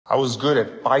I was good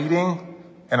at fighting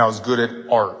and I was good at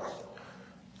art.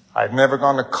 I'd never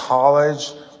gone to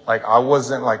college. Like, I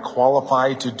wasn't like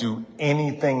qualified to do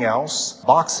anything else.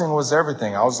 Boxing was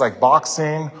everything. I was like,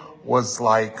 boxing was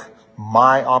like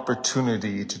my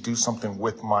opportunity to do something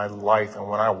with my life. And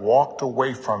when I walked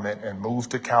away from it and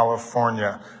moved to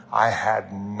California, I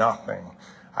had nothing.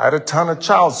 I had a ton of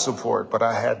child support, but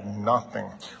I had nothing.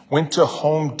 Went to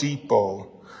Home Depot,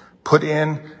 put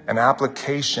in an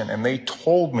application, and they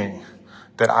told me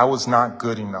that I was not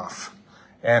good enough.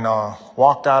 And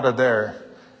walked out of there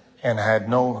and had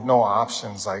no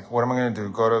options. Like, what am I going to do?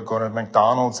 Go to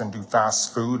McDonald's and do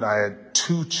fast food? I had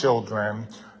 2 children,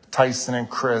 Tyson and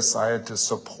Chris, I had to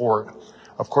support.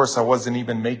 Of course, I wasn't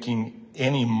even making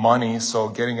any money, so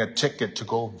getting a ticket to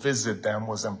go visit them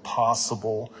was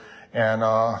impossible. And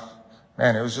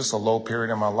man, it was just a low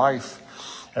period in my life.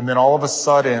 And then all of a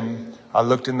sudden, I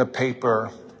looked in the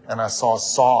paper and I saw a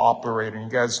saw operator. You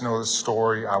guys know the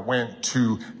story. I went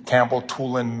to Campbell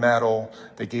Tool and Metal.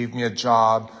 They gave me a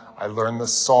job. I learned the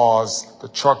saws. The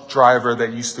truck driver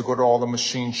that used to go to all the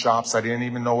machine shops, I didn't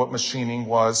even know what machining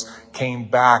was, came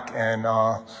back, and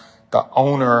the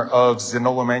owner of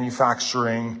Zenola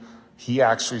Manufacturing, he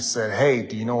actually said, hey,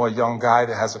 do you know a young guy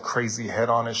that has a crazy head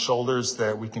on his shoulders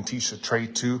that we can teach a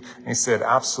trade to? And he said,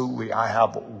 absolutely. I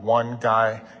have one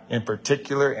guy in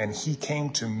particular. And he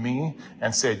came to me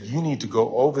and said, you need to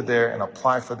go over there and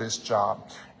apply for this job.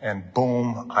 And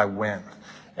boom, I went.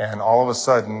 And all of a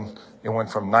sudden, it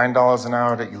went from $9 an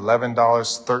hour to $11,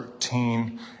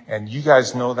 $13. And you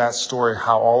guys know that story,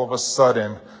 how all of a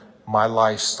sudden my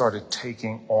life started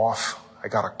taking off. I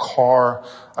got a car.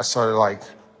 I started like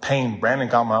paying rent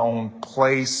and got my own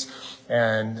place,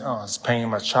 and I was paying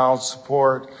my child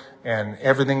support, and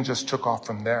everything just took off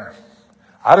from there.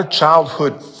 I had a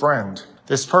childhood friend.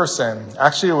 This person,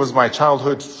 actually it was my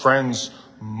childhood friend's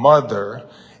mother,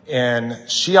 and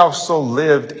she also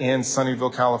lived in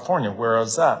Sunnyvale, California, where I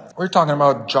was at. We were talking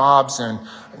about jobs, and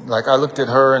like I looked at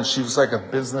her and she was like a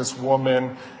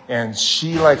businesswoman, and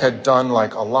she like had done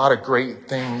like a lot of great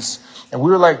things. And we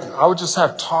were like, I would just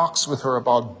have talks with her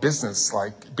about business.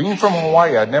 Like, being from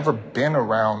Hawaii, I'd never been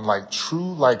around like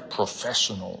true like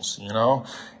professionals, you know?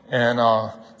 And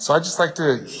so I just like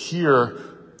to hear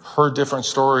her different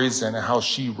stories and how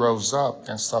she rose up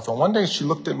and stuff. And one day she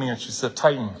looked at me and she said,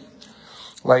 Titan,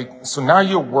 like, so now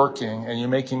you're working and you're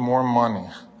making more money.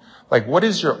 Like, what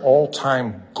is your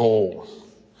all-time goal?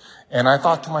 And I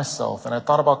thought to myself, and I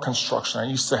thought about construction. I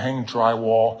used to hang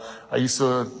drywall. I used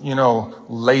to,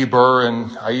 labor,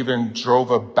 and I even drove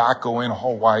a backhoe in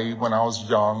Hawaii when I was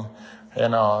young.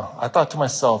 And I thought to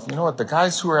myself, you know what, the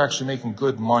guys who are actually making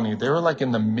good money, they were like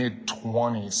in the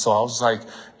mid-20s. So I was like,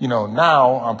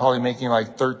 now I'm probably making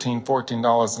like $13,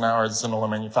 $14 an hour at Zenola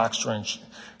Manufacturing.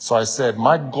 So I said,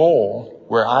 my goal,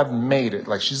 where I've made it,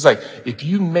 like she's like, if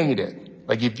you made it,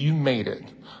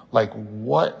 like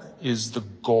what is the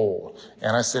goal?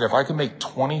 And I said, if I could make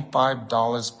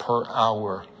 $25 per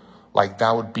hour, like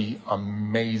that would be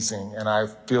amazing. And I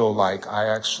feel like I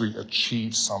actually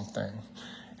achieved something.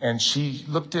 And she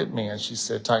looked at me and she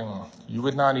said, Titan, you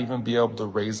would not even be able to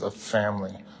raise a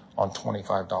family on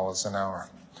 $25 an hour.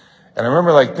 And I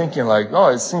remember like thinking like, oh,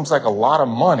 it seems like a lot of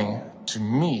money to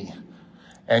me.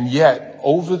 And yet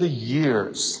over the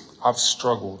years, I've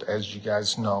struggled, as you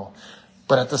guys know.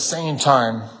 But at the same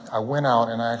time, I went out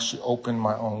and I actually opened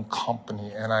my own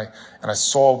company, and I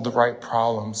solved the right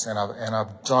problems, and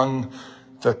I've done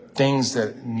the things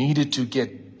that needed to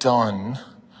get done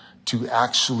to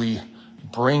actually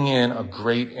bring in a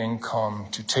great income,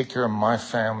 to take care of my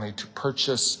family, to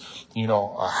purchase,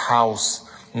 a house,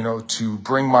 to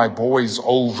bring my boys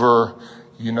over,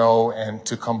 and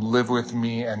to come live with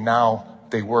me. And now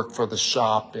they work for the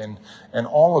shop and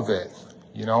all of it,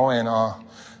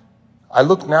 I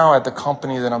look now at the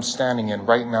company that I'm standing in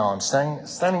right now. I'm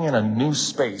standing in a new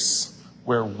space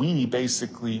where we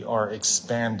basically are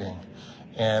expanding,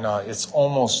 and it's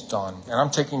almost done. And I'm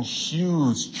taking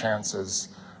huge chances.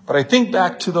 But I think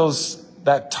back to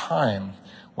that time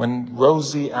when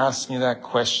Rosie asked me that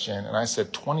question, and I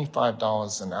said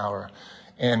 $25 an hour.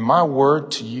 And my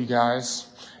word to you guys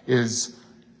is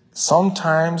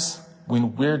sometimes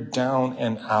when we're down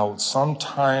and out,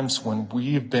 sometimes when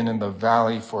we've been in the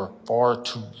valley for far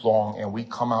too long and we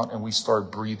come out and we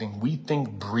start breathing, we think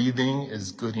breathing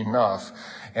is good enough.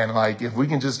 And like, if we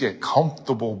can just get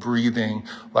comfortable breathing,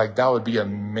 like that would be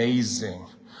amazing.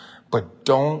 But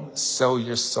don't sell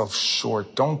yourself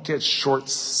short. Don't get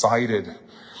short-sighted.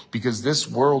 because this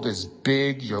world is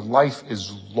big. Your life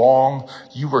is long.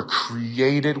 You were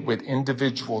created with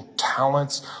individual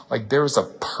talents. Like there is a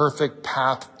perfect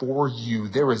path for you.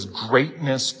 There is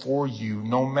greatness for you,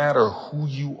 no matter who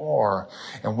you are.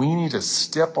 And we need to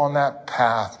step on that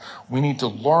path. We need to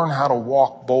learn how to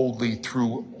walk boldly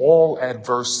through all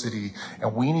adversity.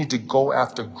 And we need to go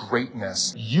after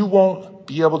greatness. You won't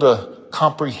be able to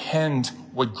comprehend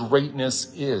what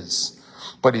greatness is.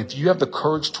 But if you have the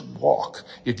courage to walk,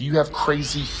 if you have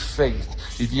crazy faith,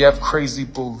 if you have crazy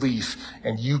belief,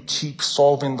 and you keep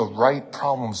solving the right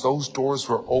problems, those doors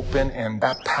will open and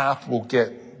that path will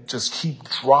just keep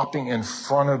dropping in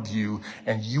front of you,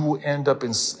 and you will end up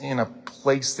in a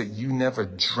place that you never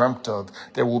dreamt of.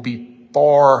 There will be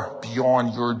far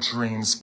beyond your dreams.